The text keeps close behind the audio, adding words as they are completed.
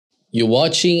You're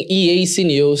watching EAC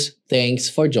News. Thanks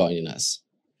for joining us.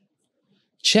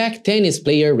 Czech tennis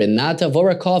player Renata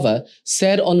Voracova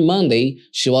said on Monday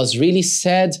she was really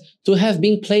sad to have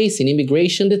been placed in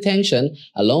immigration detention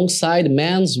alongside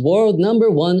men's world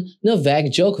 #1 Novak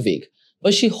Djokovic,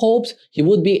 but she hoped he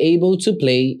would be able to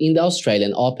play in the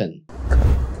Australian Open.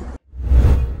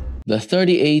 The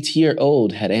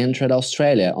 38-year-old had entered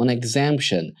Australia on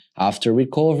exemption after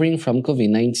recovering from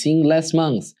COVID-19 last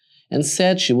month and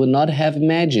said she would not have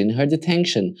imagined her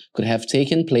detention could have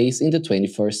taken place in the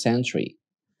 21st century.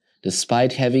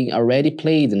 Despite having already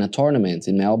played in a tournament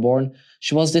in Melbourne,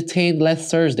 she was detained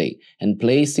last Thursday and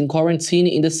placed in quarantine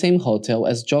in the same hotel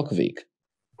as Djokovic.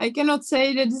 I cannot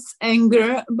say that it's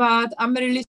anger, but I'm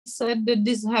really sad that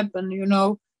this happened,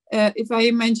 If I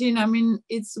imagine,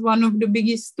 it's one of the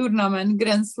biggest tournament,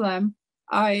 Grand Slam.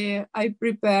 I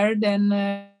prepared and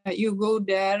you go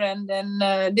there and then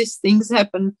these things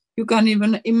happen. You can't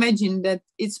even imagine that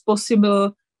it's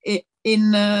possible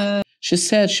in... She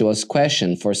said she was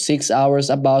questioned for 6 hours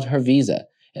about her visa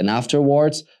and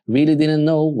afterwards really didn't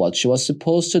know what she was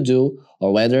supposed to do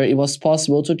or whether it was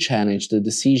possible to challenge the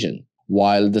decision.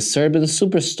 While the Serbian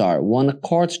superstar won a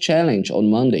court challenge on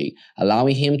Monday,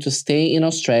 allowing him to stay in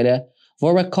Australia,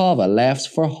 Voracova left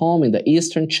for home in the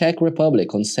Eastern Czech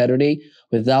Republic on Saturday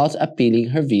without appealing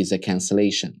her visa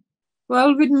cancellation.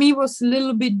 Well, with me was a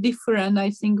little bit different,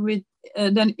 I think,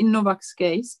 than in Novak's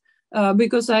case.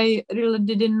 Because I really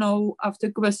didn't know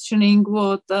after questioning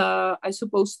what I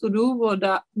supposed to do,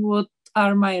 what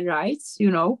are my rights,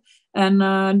 And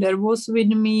there was with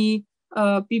me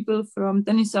people from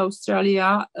Tennis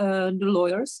Australia, the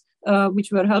lawyers,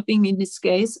 which were helping me in this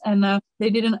case, and they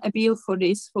didn't appeal for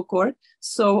court.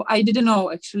 So I didn't know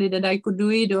actually that I could do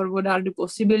it or what are the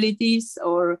possibilities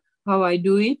or how I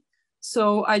do it.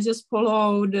 So I just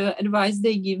follow the advice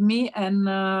they give me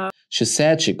and... She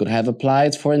said she could have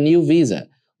applied for a new visa,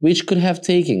 which could have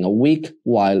taken a week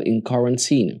while in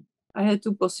quarantine. I had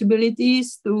two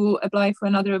possibilities to apply for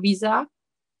another visa,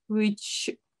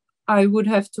 which I would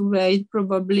have to wait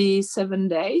probably 7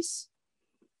 days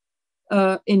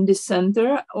in this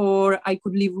center, or I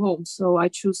could leave home. So I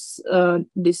choose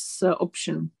this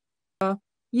option.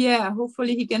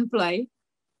 Hopefully he can play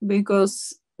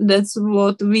because that's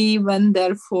what we went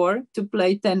there for, to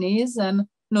play tennis and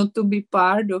not to be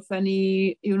part of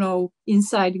any,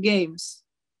 inside games.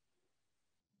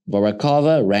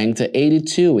 Voracova, ranked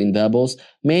 82 in doubles,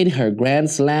 made her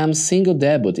Grand Slam single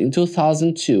debut in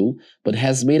 2002, but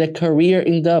has made a career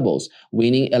in doubles,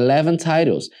 winning 11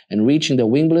 titles and reaching the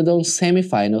Wimbledon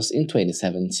semi-finals in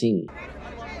 2017.